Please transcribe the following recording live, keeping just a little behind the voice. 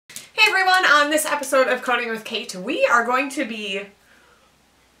Hey everyone, on this episode of Coding with Kate, we are going to be...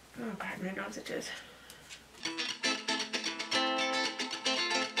 Oh god, my nose itches.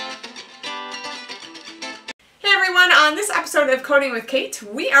 Hey everyone, on this episode of Coding with Kate,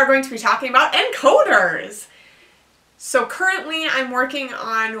 we are going to be talking about encoders. So currently I'm working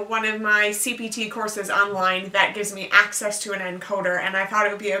on one of my CPT courses online that gives me access to an encoder, and I thought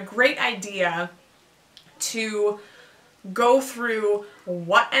it would be a great idea to go through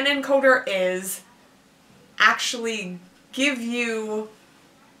what an encoder is, actually give you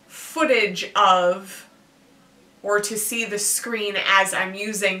footage of, or to see the screen as I'm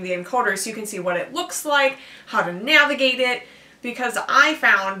using the encoder so you can see what it looks like, how to navigate it, because I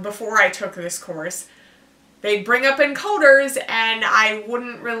found before I took this course, they'd bring up encoders and I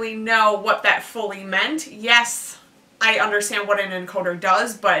wouldn't really know what that fully meant. Yes, I understand what an encoder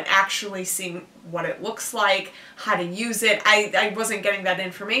does, but actually seeing what it looks like, how to use it, I wasn't getting that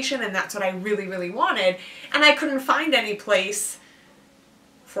information, and that's what I really wanted. And I couldn't find any place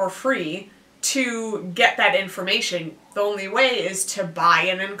for free to get that information. The only way is to buy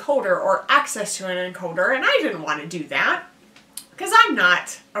an encoder or access to an encoder, and I didn't want to do that because I'm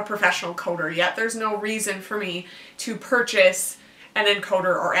not a professional coder yet. There's no reason for me to purchase an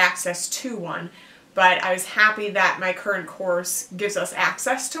encoder or access to one. But I was happy that my current course gives us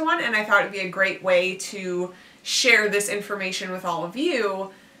access to one, and I thought it'd be a great way to share this information with all of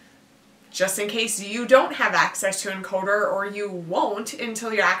you, just in case you don't have access to encoder, or you won't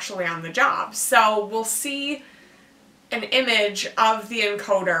until you're actually on the job. So we'll see an image of the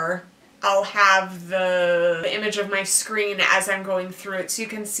encoder. I'll have the image of my screen as I'm going through it so you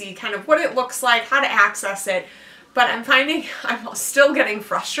can see kind of what it looks like, how to access it. But I'm finding I'm still getting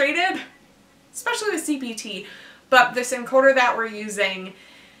frustrated, especially with CPT, but this encoder that we're using,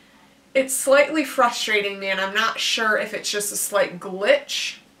 it's slightly frustrating me, and I'm not sure if it's just a slight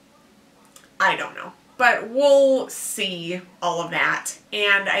glitch. I don't know, but we'll see all of that,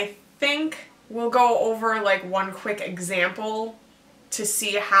 and I think we'll go over like one quick example to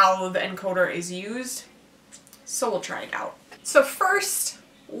see how the encoder is used, so we'll try it out. So first,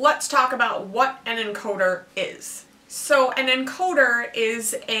 let's talk about what an encoder is. So an encoder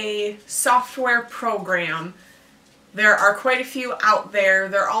is a software program. There are quite a few out there.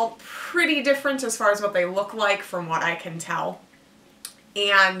 They're all pretty different as far as what they look like from what I can tell.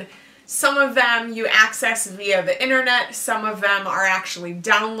 And some of them you access via the internet, some of them are actually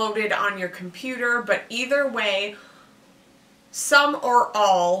downloaded on your computer, but either way, some or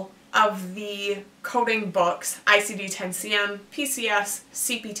all of the coding books, ICD-10-CM, PCS,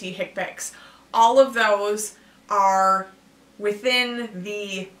 CPT, HCPCS, all of those are within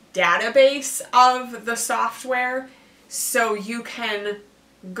the database of the software, so you can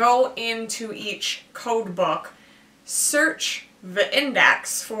go into each code book, search the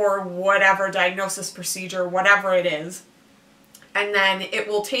index for whatever diagnosis procedure, whatever it is, and then it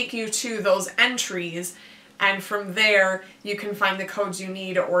will take you to those entries, and from there you can find the codes you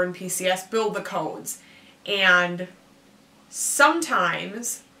need, or in PCS build the codes. And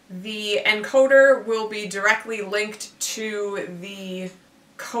sometimes the encoder will be directly linked to the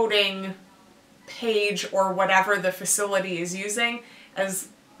coding page or whatever the facility is using. As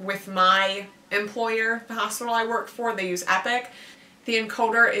with my employer, the hospital I work for, they use Epic. The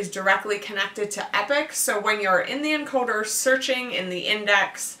encoder is directly connected to Epic, so when you're in the encoder searching in the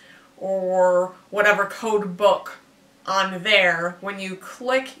index or whatever code book on there, when you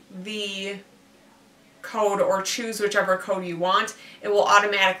click the code or choose whichever code you want, it will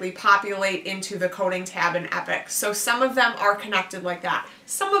automatically populate into the coding tab in Epic. So some of them are connected like that.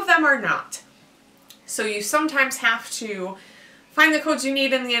 Some of them are not. So you sometimes have to find the codes you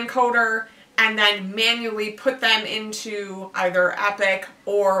need in the encoder and then manually put them into either Epic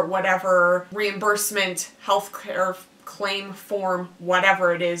or whatever reimbursement healthcare claim form,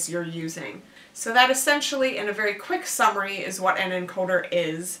 whatever it is you're using. So that essentially, in a very quick summary, is what an encoder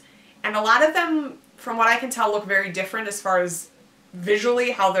is. And a lot of them, from what I can tell, look very different as far as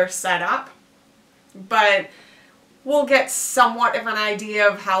visually how they're set up, but we'll get somewhat of an idea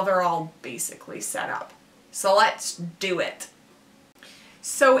of how they're all basically set up. So let's do it.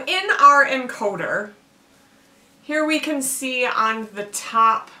 So in our encoder, here we can see on the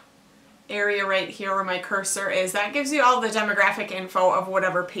top area right here where my cursor is, that gives you all the demographic info of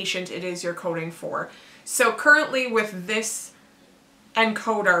whatever patient it is you're coding for. So currently with this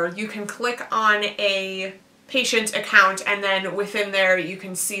encoder, you can click on a patient account, and then within there you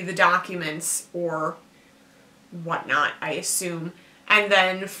can see the documents or whatnot, I assume, and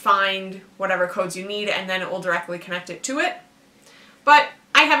then find whatever codes you need, and then it will directly connect it to it. But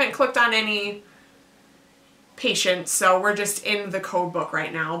I haven't clicked on any patient, so we're just in the code book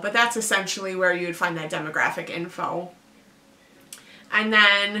right now, but that's essentially where you would find that demographic info. And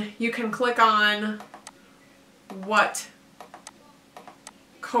then you can click on what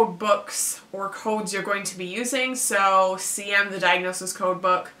code books or codes you're going to be using. So CM, the diagnosis code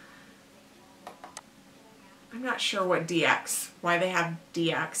book. I'm not sure what DX, why they have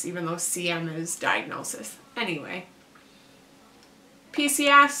DX, even though CM is diagnosis. Anyway,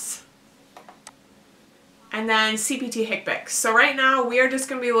 PCS, and then CPT HCPCS. So right now we are just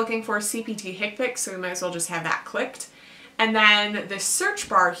going to be looking for CPT HCPCS, so we might as well just have that clicked. And then the search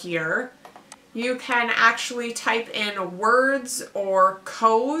bar here, you can actually type in words or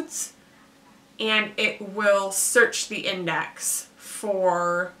codes and it will search the index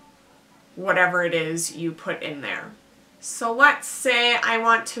for whatever it is you put in there. So let's say I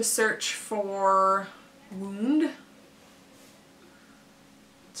want to search for wound.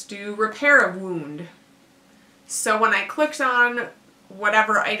 Let's do repair of wound. So when I clicked on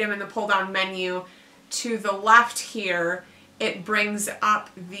whatever item in the pull down menu, to the left here, it brings up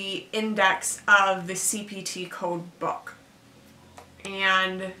the index of the CPT code book.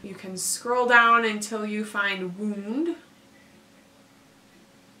 And you can scroll down until you find wound.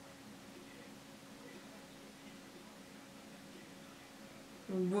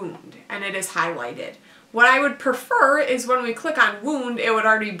 Wound, and it is highlighted. What I would prefer is when we click on wound, it would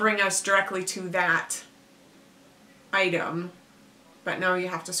already bring us directly to that item, but no, you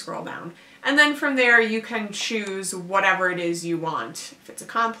have to scroll down. And then from there you can choose whatever it is you want. If it's a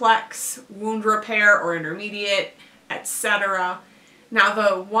complex, wound repair, or intermediate, etc. Now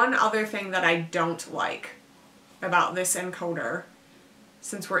the one other thing that I don't like about this encoder,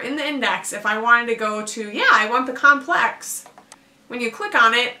 since we're in the index, if I wanted to go to, yeah, I want the complex, when you click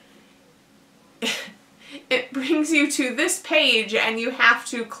on it, it brings you to this page and you have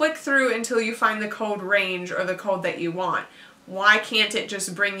to click through until you find the code range or the code that you want. Why can't it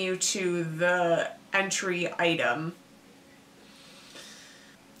just bring you to the entry item?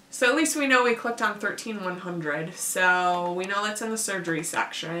 So at least we know we clicked on 13100, so we know that's in the surgery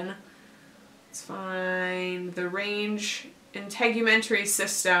section. Let's find the range. Integumentary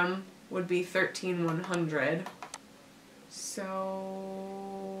system would be 13100.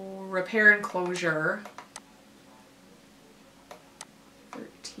 So repair and closure,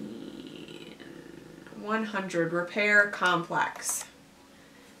 13100, repair complex.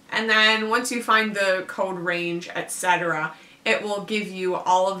 And then once you find the code range, etc., it will give you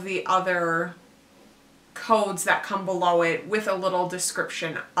all of the other codes that come below it with a little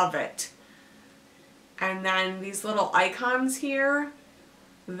description of it. And then these little icons here,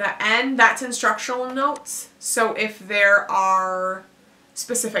 the N, that's instructional notes. So if there are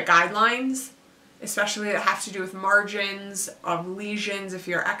specific guidelines, especially that have to do with margins of lesions, if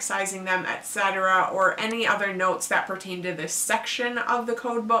you're excising them, etc., or any other notes that pertain to this section of the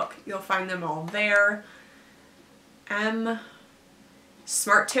code book, you'll find them all there. M,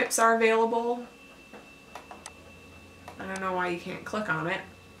 smart tips are available. I don't know why you can't click on it.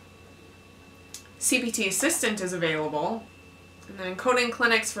 CPT assistant is available. And then coding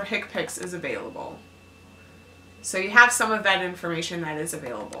clinics for HCPCS is available. So you have some of that information that is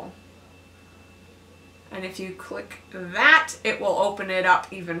available. And if you click that, it will open it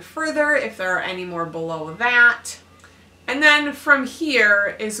up even further if there are any more below that. And then from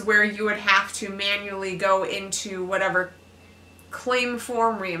here is where you would have to manually go into whatever claim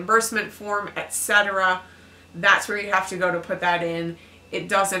form, reimbursement form, etc. That's where you have to go to put that in. It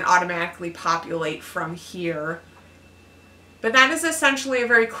doesn't automatically populate from here. But that is essentially a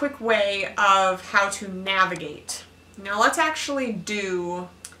very quick way of how to navigate. Now let's actually do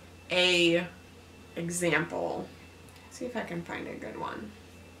a example. See if I can find a good one.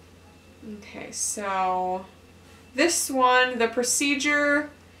 Okay, so this one, the procedure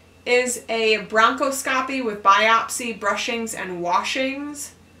is a bronchoscopy with biopsy, brushings, and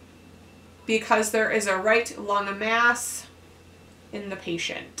washings because there is a right lung mass in the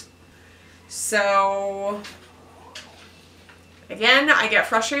patient. So again, I get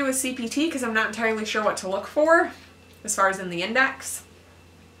frustrated with CPT because I'm not entirely sure what to look for as far as in the index.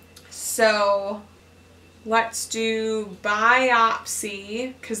 So let's do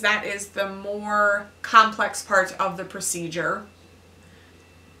biopsy because that is the more complex part of the procedure.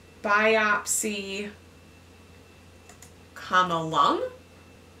 Biopsy, comma, lung.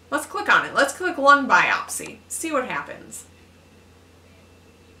 Let's click on it. Let's click lung biopsy. See what happens.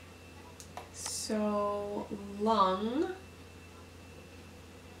 So lung.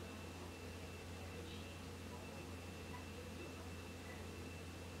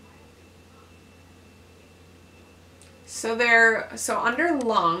 So under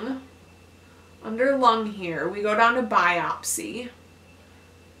lung, under lung here, we go down to biopsy.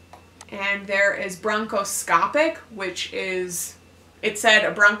 And there is bronchoscopic, which is, it said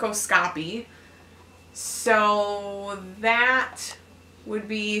a bronchoscopy. So that would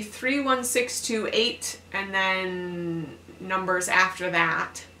be 31628 and then numbers after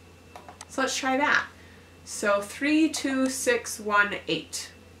that. So let's try that. So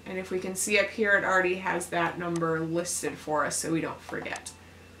 32618. And if we can see up here, it already has that number listed for us so we don't forget.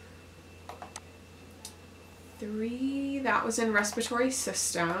 3, that was in respiratory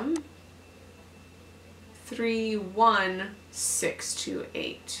system.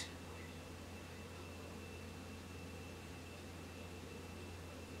 31628.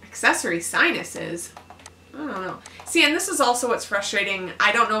 Accessory sinuses. I don't know. See, and this is also what's frustrating.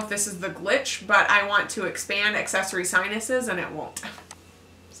 I don't know if this is the glitch, but I want to expand accessory sinuses and it won't.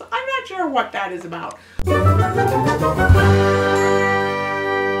 So I'm not sure what that is about.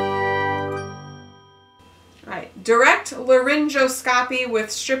 Alright, direct laryngoscopy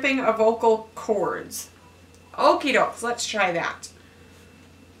with stripping of vocal cords. Okie dokes, let's try that.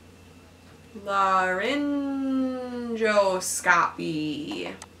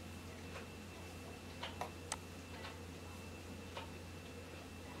 Laryngoscopy.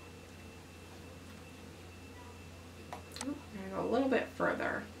 A little bit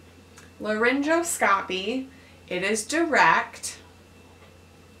further. Laryngoscopy, it is direct.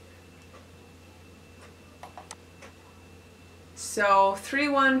 So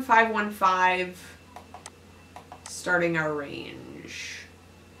 31515, starting our range.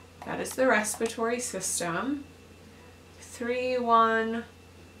 That is the respiratory system.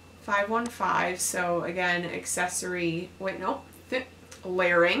 31515, so again, accessory, wait, no,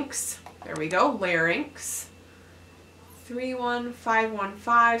 larynx. There we go, larynx.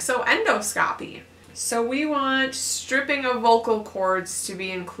 31515, so endoscopy. So we want stripping of vocal cords to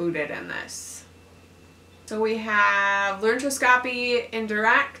be included in this. So we have laryngoscopy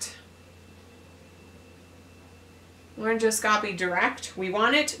indirect, laryngoscopy direct. We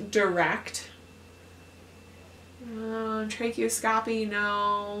want it direct. Tracheoscopy,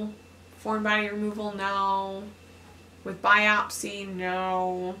 no. Foreign body removal, no. With biopsy,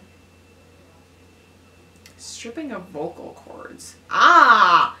 no. Stripping of vocal cords.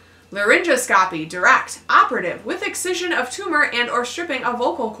 Ah! Laryngoscopy, direct, operative, with excision of tumor and or stripping of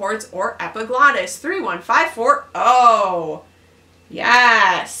vocal cords or epiglottis. 31540.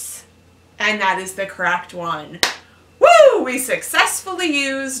 Yes! And that is the correct one. Woo! We successfully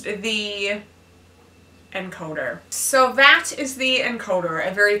used the encoder. So that is the encoder,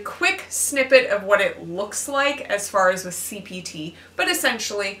 a very quick snippet of what it looks like as far as with CPT, but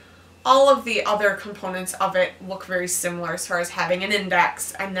essentially all of the other components of it look very similar as far as having an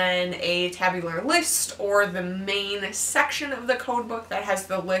index and then a tabular list or the main section of the code book that has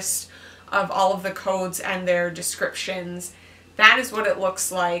the list of all of the codes and their descriptions. That is what it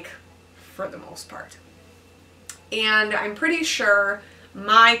looks like for the most part. And I'm pretty sure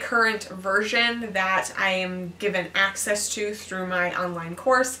my current version that I am given access to through my online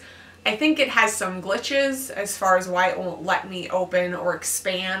course, I think it has some glitches as far as why it won't let me open or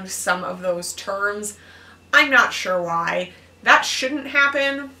expand some of those terms. I'm not sure why. That shouldn't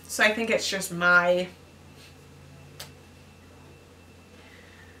happen, so I think it's just my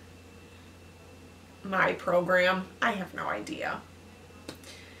program. I have no idea.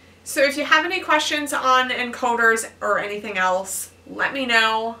 So if you have any questions on encoders or anything else, let me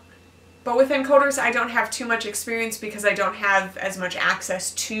know. But with encoders, I don't have too much experience because I don't have as much access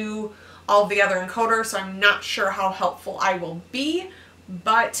to all the other encoders, so I'm not sure how helpful I will be,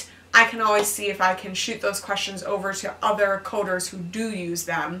 but I can always see if I can shoot those questions over to other coders who do use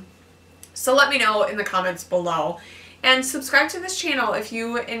them. So let me know in the comments below. And subscribe to this channel if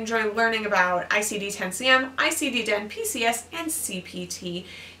you enjoy learning about ICD-10-CM, ICD-10, PCS, and CPT.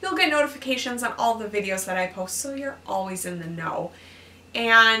 You'll get notifications on all the videos that I post, so you're always in the know.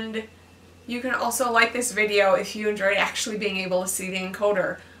 And you can also like this video if you enjoyed actually being able to see the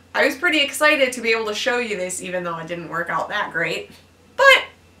encoder. I was pretty excited to be able to show you this, even though it didn't work out that great. But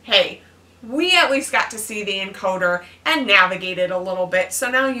hey, we at least got to see the encoder and navigate it a little bit,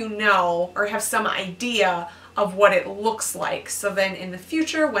 so now you know or have some idea of what it looks like. So then in the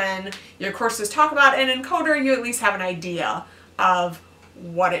future, when your courses talk about an encoder, you at least have an idea of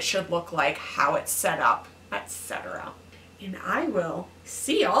what it should look like, how it's set up, etc. And I will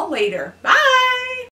see y'all later. Bye!